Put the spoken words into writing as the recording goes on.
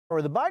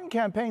Or the Biden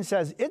campaign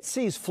says it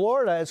sees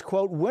Florida as,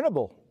 quote,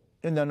 winnable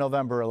in the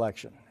November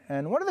election.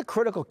 And one of the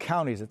critical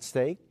counties at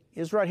stake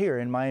is right here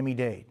in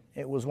Miami-Dade.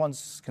 It was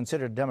once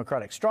considered a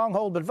Democratic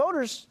stronghold, but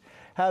voters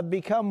have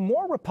become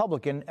more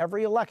Republican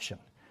every election.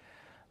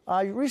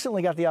 I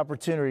recently got the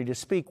opportunity to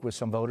speak with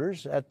some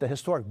voters at the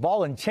historic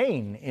Ball and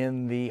Chain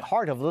in the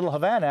heart of Little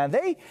Havana, and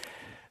they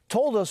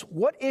told us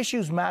what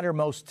issues matter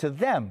most to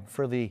them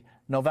for the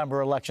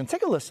November election.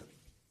 Take a listen.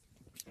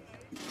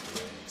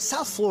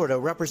 South Florida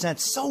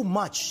represents so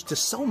much to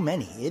so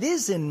many. It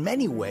is in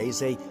many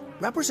ways a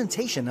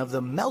representation of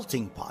the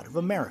melting pot of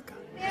America.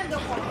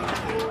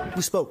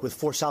 We spoke with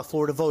 4 South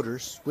Florida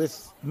voters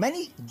with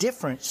many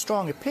different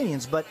strong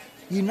opinions, but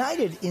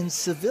united in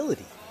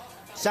civility.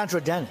 Sandra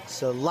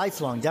Dennis, a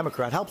lifelong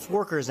Democrat, helps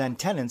workers and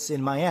tenants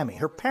in Miami.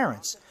 Her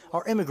parents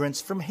are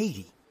immigrants from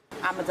Haiti.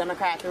 I'm a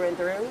Democrat through and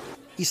through.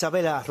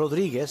 Isabela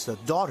Rodriguez, the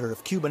daughter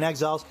of Cuban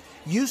exiles,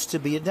 used to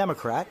be a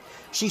Democrat.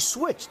 She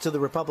switched to the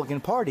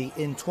Republican Party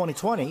in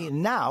 2020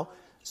 and now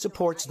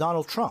supports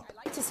Donald Trump.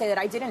 I'd like to say that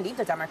I didn't leave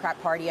the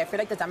Democrat Party. I feel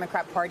like the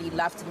Democrat Party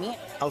left me.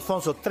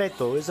 Alfonso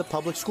Treto is a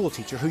public school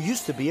teacher who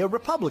used to be a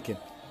Republican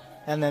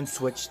and then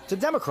switched to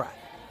Democrat.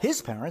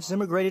 His parents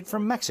immigrated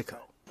from Mexico.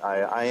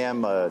 I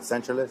am a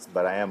centralist,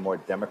 but I am more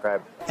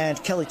Democrat.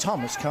 And Kelly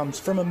Thomas comes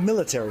from a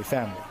military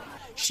family.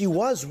 She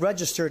was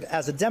registered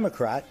as a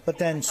Democrat, but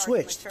then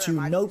switched to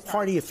no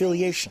party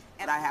affiliation.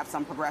 And I have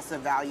some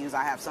progressive values.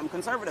 I have some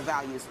conservative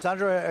values.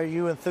 Sandra, are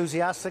you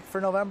enthusiastic for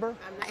November?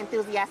 I'm not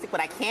enthusiastic, but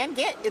I can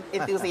get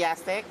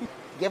enthusiastic.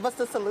 Give us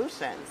the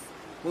solutions.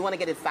 We want to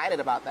get excited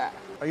about that.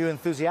 Are you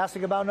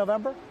enthusiastic about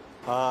November?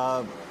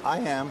 I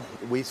am.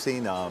 We've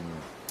seen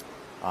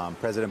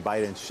President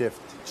Biden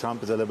shift.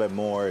 Trump is a little bit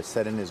more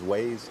set in his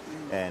ways,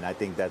 and I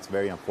think that's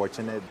very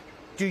unfortunate.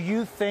 Do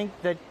you think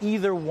that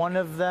either one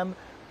of them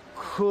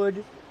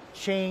could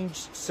change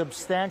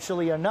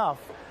substantially enough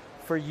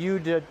for you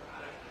to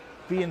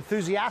be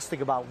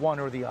enthusiastic about one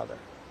or the other?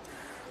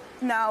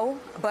 No,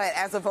 but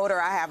as a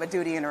voter, I have a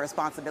duty and a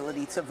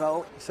responsibility to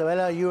vote.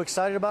 Isabela, are you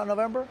excited about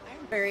November?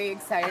 I'm very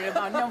excited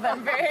about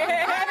November.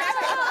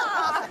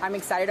 I'm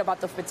excited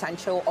about the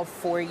potential of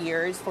 4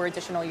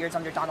 additional years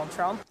under Donald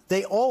Trump.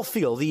 They all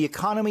feel the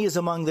economy is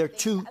among their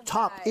 2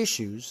 top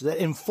issues that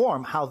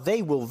inform how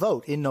they will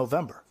vote in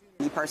November.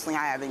 Me personally,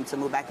 I having to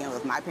move back in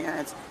with my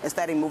parents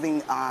instead of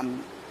moving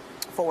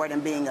forward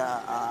and being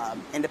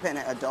an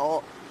independent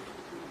adult.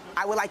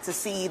 I would like to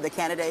see the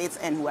candidates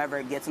and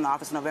whoever gets in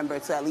office in November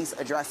to at least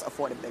address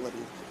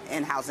affordability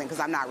in housing, because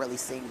I'm not really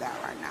seeing that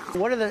right now.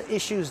 What are the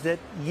issues that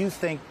you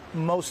think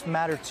most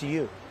matter to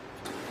you?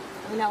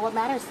 You know, what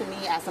matters to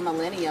me as a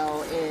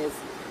millennial is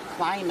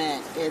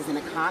climate, is an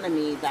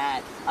economy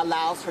that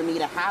allows for me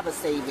to have a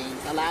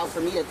savings, allows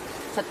for me to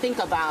think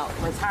about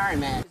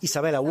retirement.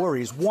 Isabela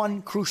worries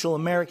one crucial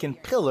American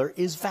pillar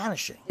is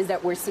vanishing. Is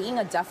that we're seeing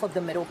a death of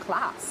the middle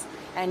class.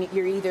 And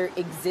you're either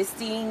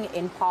existing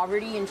in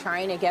poverty and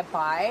trying to get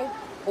by,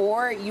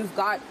 or you've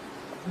got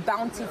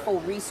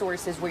bountiful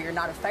resources where you're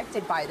not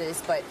affected by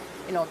this. But,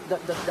 you know,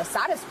 the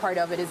saddest part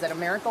of it is that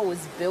America was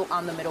built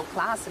on the middle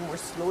class, and we're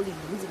slowly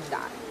losing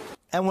that.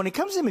 And when it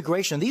comes to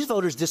immigration, these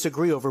voters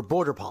disagree over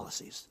border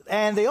policies.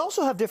 And they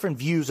also have different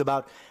views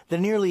about the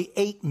nearly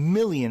 8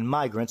 million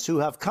migrants who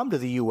have come to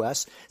the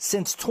U.S.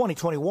 since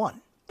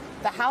 2021.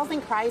 The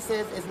housing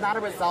crisis is not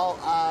a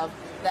result of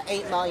the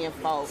 8 million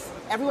folks.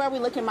 Everywhere we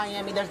look in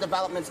Miami, there's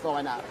developments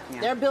going up. Yeah.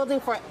 They're building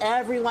for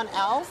everyone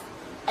else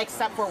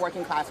except for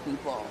working class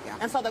people. Yeah.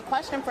 And so the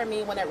question for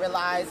me when it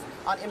relies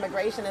on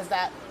immigration is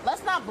that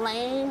let's not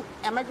blame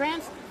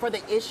immigrants for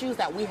the issues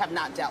that we have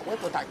not dealt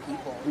with our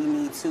people. We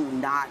need to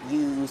not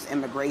use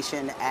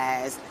immigration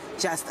as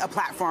just a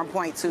platform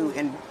point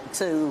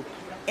to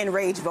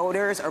enrage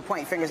voters or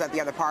point fingers at the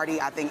other party.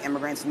 I think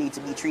immigrants need to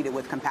be treated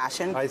with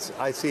compassion. I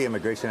see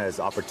immigration as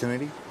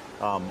opportunity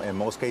in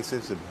most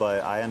cases,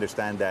 but I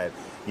understand that,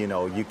 you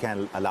know, you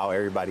can't allow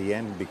everybody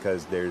in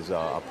because there's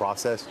a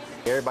process.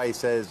 Everybody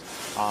says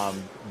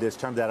there's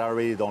terms that I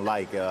really don't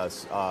like.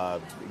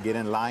 Get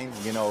in line,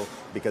 you know,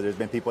 because there's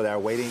been people that are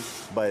waiting.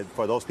 But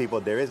for those people,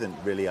 there isn't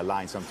really a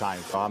line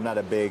sometimes. I'm not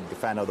a big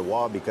fan of the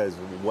wall because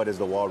what is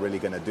the wall really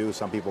going to do?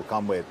 Some people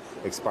come with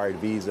expired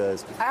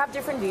visas. I have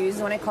different views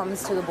when it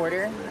comes to the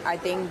border. I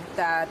think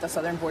that the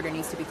southern border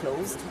needs to be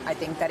closed. I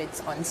think that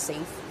it's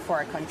unsafe for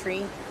our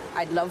country.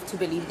 I'd love to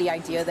believe the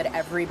idea that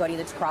everybody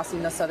that's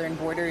crossing the southern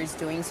border is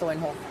doing so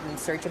in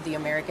search of the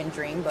American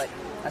dream, but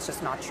that's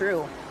just not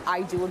true.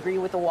 I do agree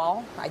with the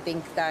wall. I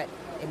think that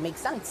it makes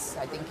sense.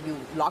 I think you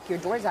lock your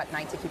doors at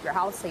night to keep your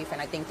house safe,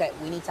 and I think that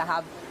we need to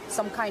have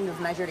some kind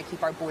of measure to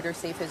keep our border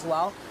safe as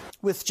well.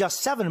 With just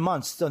 7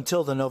 months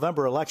until the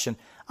November election,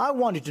 I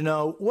wanted to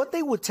know what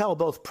they would tell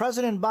both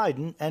President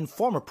Biden and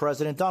former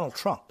President Donald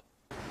Trump.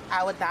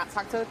 I would not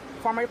talk to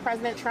former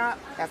President Trump.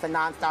 That's a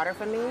non-starter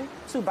for me.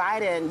 To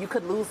Biden, you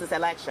could lose this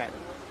election.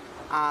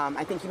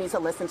 I think you need to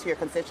listen to your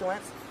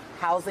constituents,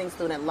 housing,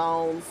 student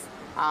loans,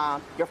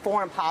 your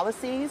foreign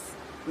policies.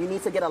 You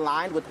need to get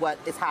aligned with what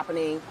is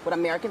happening, what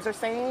Americans are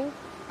saying,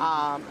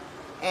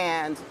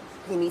 and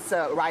he needs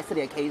to rise to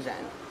the occasion.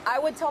 I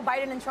would tell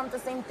Biden and Trump the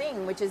same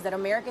thing, which is that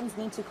Americans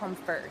need to come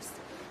first.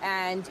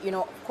 And, you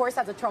know, of course,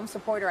 as a Trump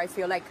supporter, I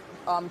feel like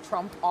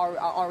Trump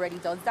already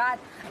does that.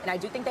 And I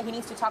do think that he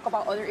needs to talk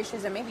about other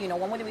issues. And maybe, you know,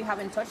 one that we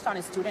haven't touched on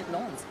is student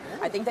loans.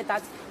 I think that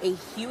that's a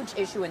huge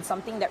issue and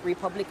something that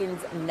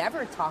Republicans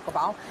never talk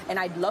about. And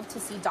I'd love to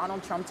see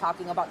Donald Trump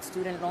talking about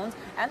student loans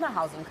and the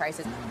housing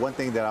crisis. One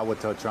thing that I would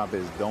tell Trump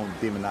is don't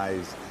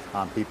demonize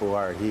people who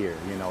are here,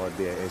 you know,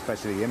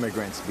 especially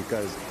immigrants,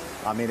 because,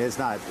 I mean,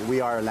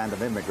 we are a land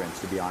of immigrants,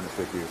 to be honest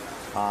with you.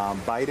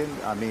 Biden,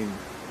 I mean,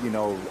 you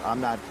know,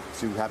 I'm not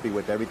too happy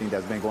with everything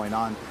that's been going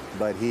on,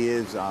 but he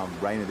is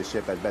righting the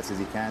ship as best as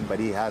he can, but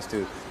he has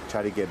to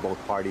try to get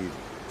both parties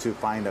to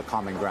find a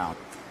common ground.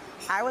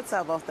 I would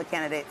tell both the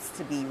candidates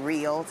to be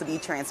real, to be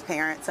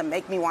transparent, to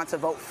make me want to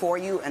vote for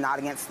you and not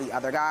against the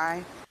other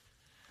guy.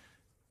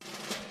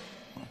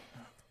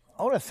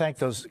 I want to thank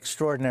those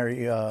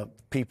extraordinary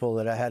people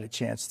that I had a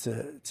chance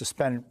to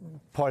spend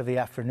part of the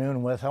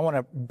afternoon with. I want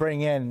to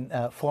bring in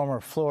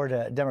former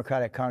Florida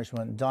Democratic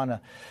Congresswoman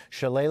Donna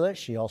Shalala.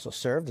 She also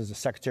served as the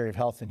Secretary of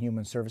Health and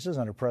Human Services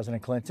under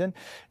President Clinton,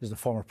 is the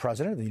former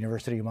president of the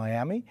University of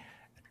Miami.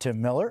 Tim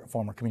Miller,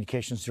 former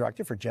communications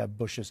director for Jeb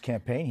Bush's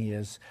campaign. He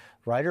is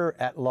writer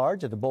at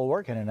large at The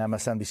Bulwark and an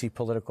MSNBC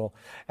political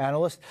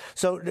analyst.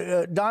 So,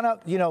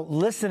 Donna, you know,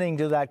 listening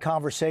to that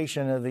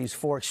conversation of these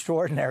four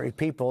extraordinary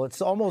people,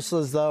 it's almost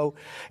as though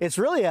it's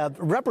really a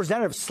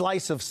representative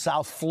slice of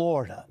South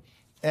Florida.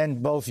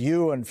 And both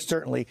you and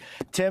certainly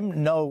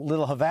Tim know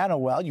Little Havana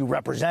well. You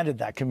represented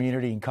that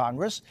community in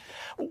Congress.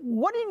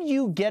 What did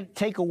you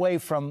take away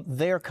from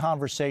their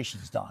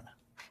conversations, Donna?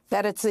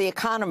 That it's the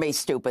economy,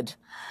 stupid.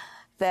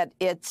 That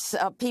it's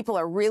people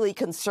are really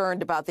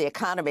concerned about the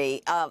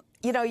economy.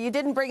 You know, you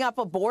didn't bring up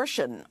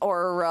abortion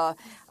or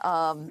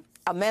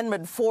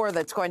Amendment 4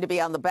 that's going to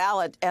be on the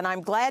ballot, and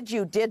I'm glad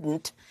you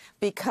didn't,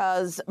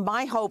 because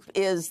my hope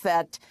is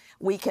that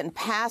we can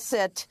pass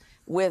it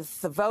with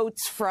the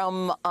votes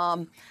from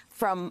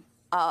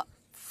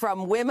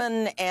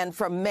women and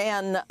from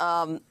men,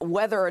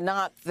 whether or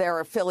not they're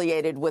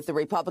affiliated with the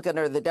Republican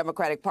or the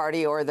Democratic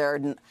Party or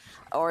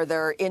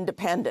they're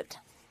independent.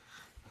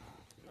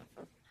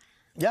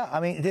 Yeah, I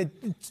mean,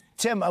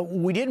 Tim,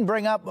 we didn't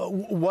bring up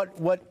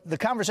what the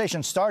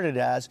conversation started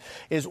as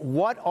is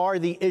what are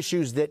the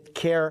issues that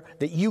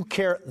you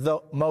care the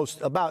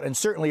most about? And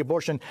certainly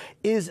abortion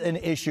is an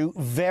issue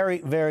very,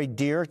 very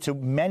dear to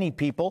many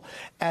people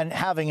and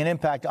having an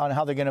impact on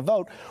how they're going to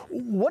vote.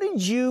 What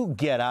did you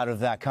get out of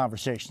that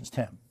conversation,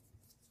 Tim?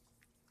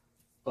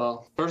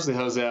 Well, firstly,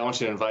 Jose, I want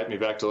you to invite me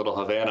back to Little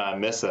Havana. I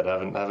miss it. I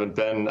haven't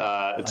been.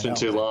 It's been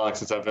too long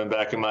since I've been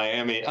back in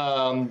Miami.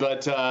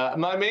 But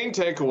my main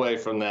takeaway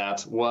from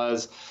that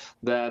was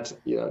that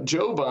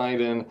Joe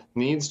Biden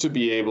needs to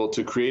be able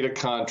to create a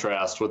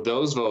contrast with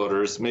those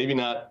voters, maybe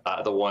not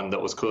the one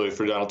that was clearly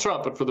for Donald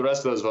Trump, but for the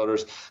rest of those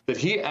voters, that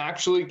he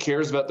actually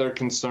cares about their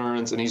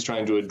concerns and he's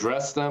trying to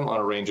address them on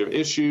a range of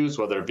issues,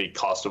 whether it be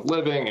cost of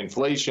living,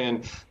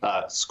 inflation,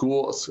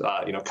 schools,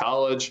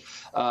 college.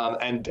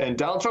 And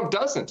Donald Trump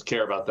doesn't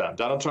care about them.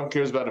 Donald Trump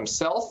cares about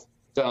himself.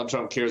 Donald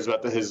Trump cares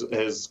about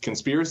his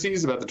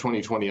conspiracies about the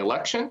 2020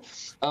 election.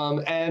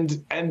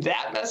 And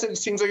that message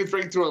seems like it's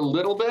breaking through a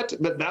little bit,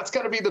 but that's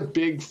got to be the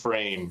big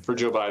frame for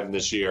Joe Biden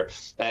this year.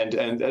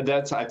 And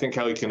that's, I think,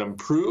 how he can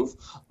improve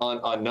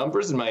on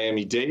numbers in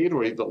Miami-Dade,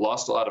 where he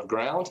lost a lot of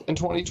ground in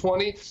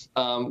 2020.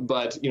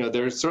 But,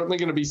 there's certainly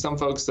going to be some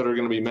folks that are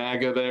going to be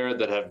MAGA there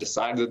that have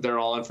decided that they're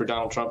all in for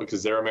Donald Trump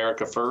because they're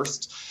America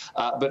first.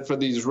 But for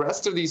these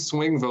rest of these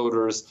swing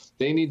voters,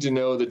 they need to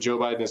know that Joe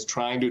Biden is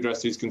trying to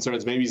address these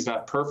concerns. Maybe he's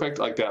not perfect,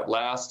 like that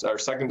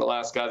second to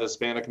last guy, the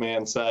Hispanic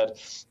man, said.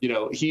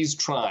 He's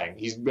trying.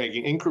 He's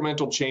making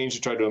incremental change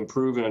to try to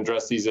improve and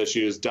address these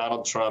issues.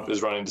 Donald Trump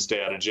is running to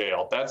stay out of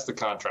jail. That's the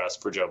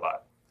contrast for Joe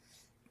Biden.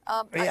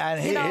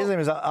 His name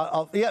is.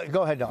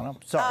 Go ahead, Donna.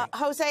 Sorry,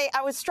 Jose.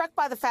 I was struck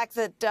by the fact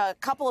that a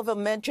couple of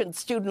them mentioned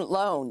student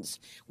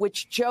loans,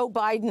 which Joe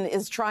Biden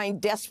is trying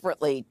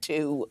desperately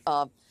to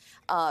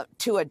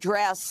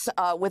address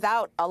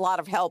without a lot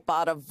of help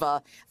out of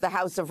the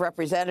House of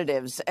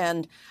Representatives.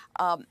 And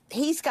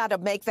he's got to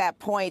make that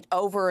point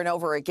over and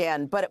over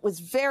again. But it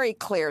was very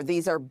clear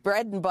these are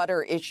bread and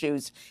butter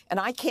issues. And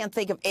I can't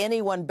think of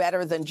anyone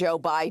better than Joe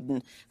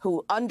Biden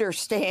who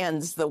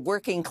understands the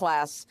working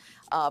class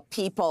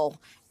people.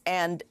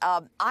 And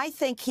I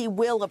think he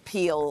will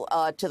appeal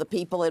to the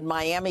people in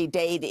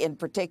Miami-Dade in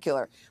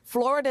particular.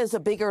 Florida is a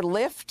bigger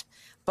lift.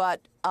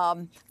 But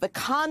the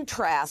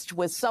contrast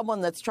with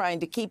someone that's trying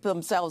to keep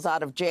themselves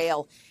out of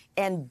jail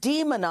and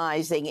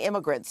demonizing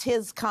immigrants,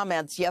 his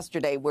comments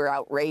yesterday were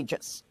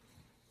outrageous.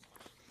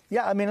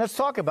 Yeah, I mean, let's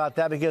talk about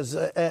that because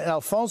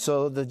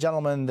Alfonso, the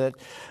gentleman that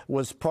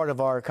was part of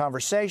our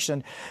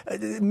conversation,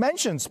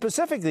 mentioned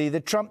specifically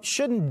that Trump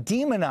shouldn't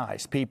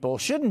demonize people,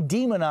 shouldn't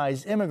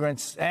demonize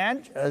immigrants.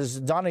 And as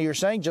Donna, you're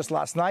saying, just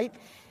last night,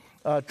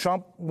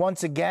 Trump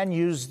once again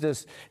used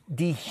this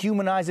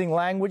dehumanizing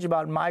language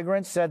about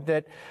migrants, said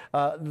that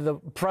the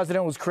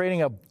president was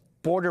creating a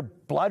border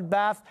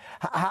bloodbath.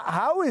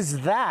 How is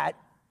that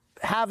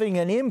having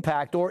an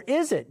impact, or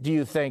is it, do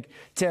you think,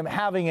 Tim,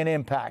 having an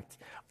impact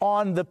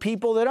on the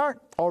people that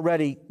aren't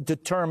already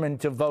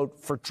determined to vote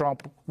for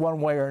Trump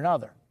one way or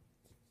another?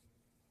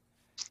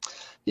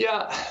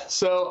 Yeah,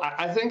 so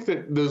I think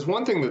that there's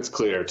one thing that's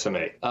clear to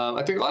me.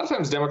 I think a lot of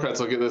times Democrats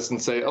look at this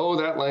and say, oh,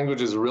 that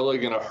language is really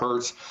going to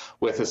hurt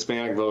with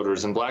Hispanic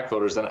voters and black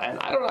voters. And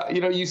I don't know,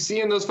 you know, you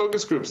see in those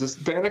focus groups,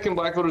 Hispanic and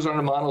black voters aren't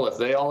a monolith.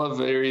 They all have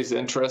various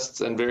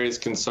interests and various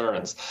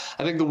concerns.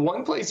 I think the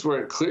one place where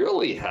it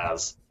clearly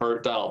has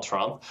hurt Donald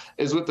Trump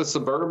is with the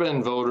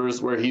suburban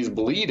voters where he's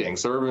bleeding,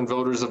 suburban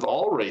voters of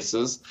all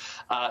races,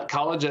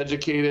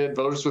 college-educated,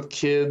 voters with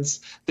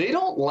kids. They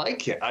don't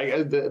like him.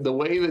 The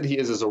way that he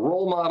is as a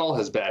role model,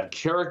 his bad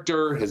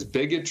character, his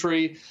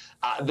bigotry,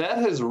 that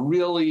has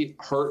really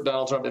hurt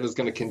Donald Trump and is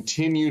going to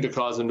continue to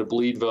cause him to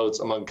bleed votes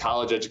among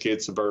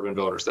college-educated suburban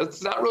voters.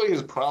 That's not really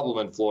his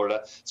problem in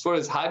Florida. As far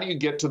as how do you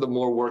get to the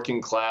more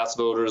working-class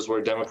voters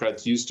where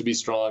Democrats used to be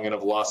strong and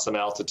have lost some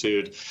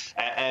altitude.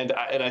 And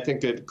I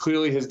think that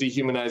clearly his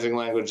dehumanizing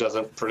language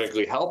doesn't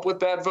particularly help with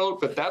that vote,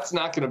 but that's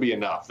not going to be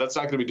enough. That's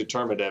not going to be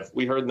determinative.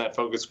 We heard in that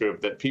focus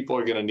group that people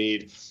are going to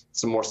need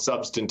some more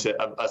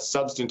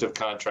substantive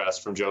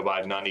contrast from Joe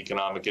Biden on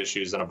economic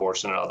issues and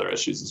abortion and other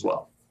issues as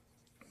well.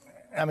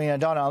 I mean,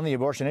 Donna, on the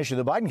abortion issue,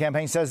 the Biden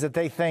campaign says that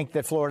they think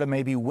that Florida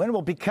may be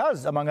winnable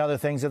because, among other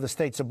things, of the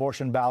state's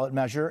abortion ballot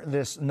measure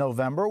this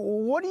November.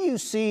 What do you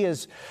see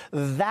as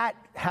that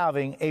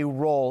having a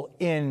role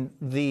in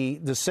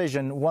the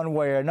decision one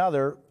way or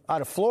another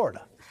out of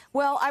Florida?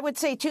 Well, I would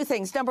say two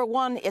things. Number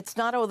one, it's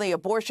not only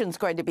abortion's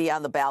going to be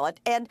on the ballot.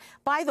 And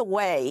by the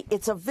way,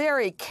 it's a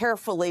very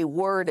carefully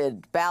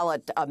worded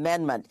ballot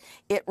amendment.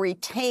 It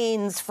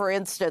retains, for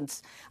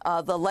instance,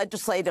 the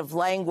legislative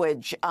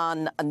language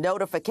on a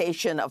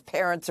notification of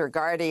parents or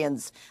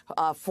guardians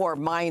for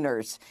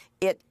minors.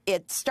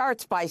 It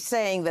starts by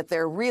saying that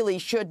there really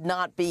should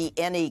not be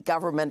any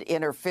government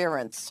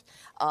interference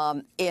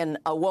in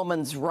a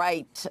woman's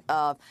right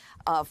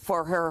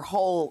for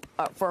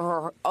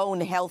her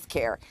own health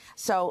care.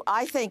 So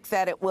I think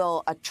that it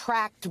will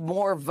attract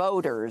more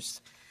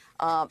voters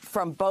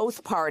from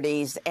both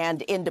parties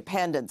and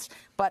independents.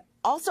 But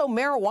also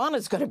marijuana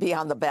is going to be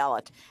on the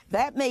ballot.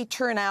 That may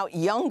turn out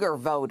younger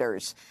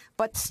voters.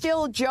 But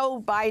still,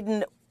 Joe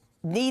Biden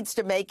needs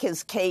to make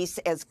his case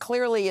as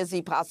clearly as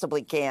he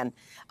possibly can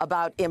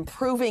about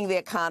improving the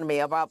economy,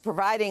 about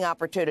providing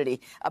opportunity,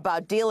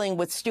 about dealing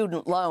with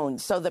student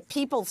loans so that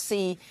people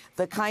see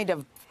the kind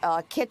of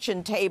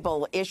kitchen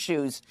table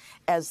issues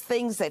as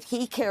things that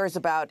he cares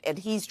about and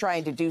he's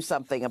trying to do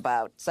something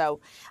about.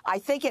 So I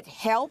think it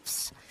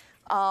helps.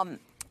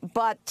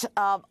 But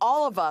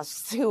all of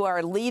us who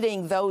are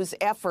leading those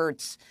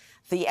efforts,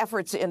 the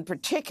efforts in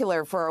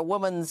particular for a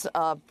woman's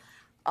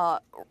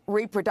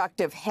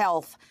reproductive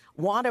health,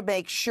 want to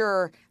make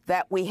sure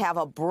that we have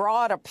a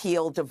broad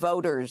appeal to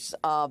voters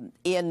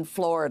in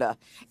Florida.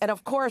 And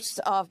of course,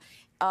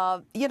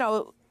 you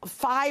know,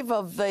 5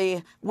 of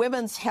the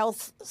women's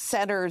health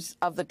centers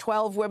of the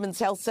 12 women's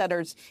health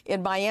centers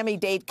in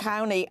Miami-Dade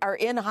County are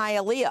in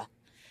Hialeah.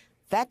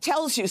 That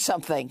tells you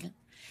something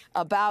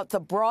about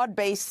the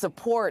broad-based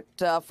support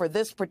for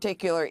this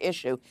particular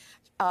issue.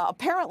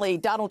 Apparently,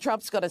 Donald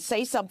Trump's going to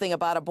say something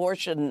about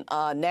abortion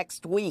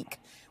next week.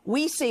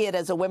 We see it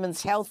as a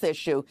women's health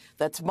issue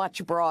that's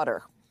much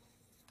broader.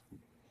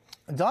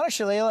 Donna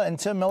Shalala and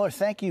Tim Miller,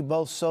 thank you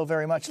both so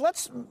very much.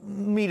 Let's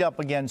meet up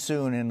again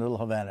soon in Little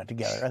Havana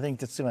together. I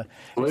think it's a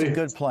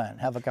good plan.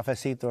 Have a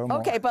cafecito or more.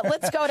 Okay, but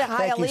let's go to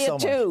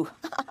Hialeah, too.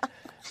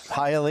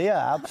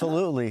 Hialeah,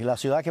 absolutely. La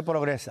ciudad que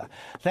progresa.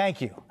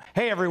 Thank you.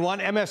 Hey, everyone.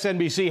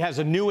 MSNBC has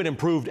a new and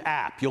improved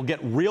app. You'll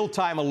get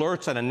real-time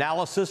alerts and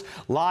analysis,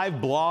 live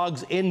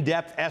blogs,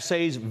 in-depth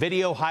essays,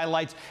 video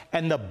highlights,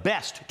 and the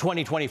best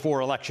 2024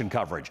 election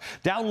coverage.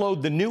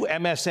 Download the new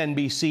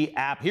MSNBC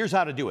app. Here's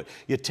how to do it.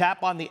 You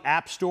tap on the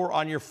App Store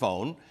on your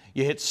phone.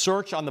 You hit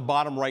search on the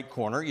bottom right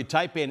corner. You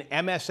type in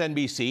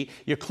MSNBC.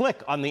 You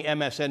click on the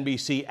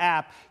MSNBC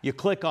app. You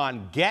click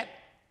on Get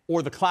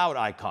or the cloud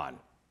icon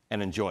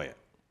and enjoy it.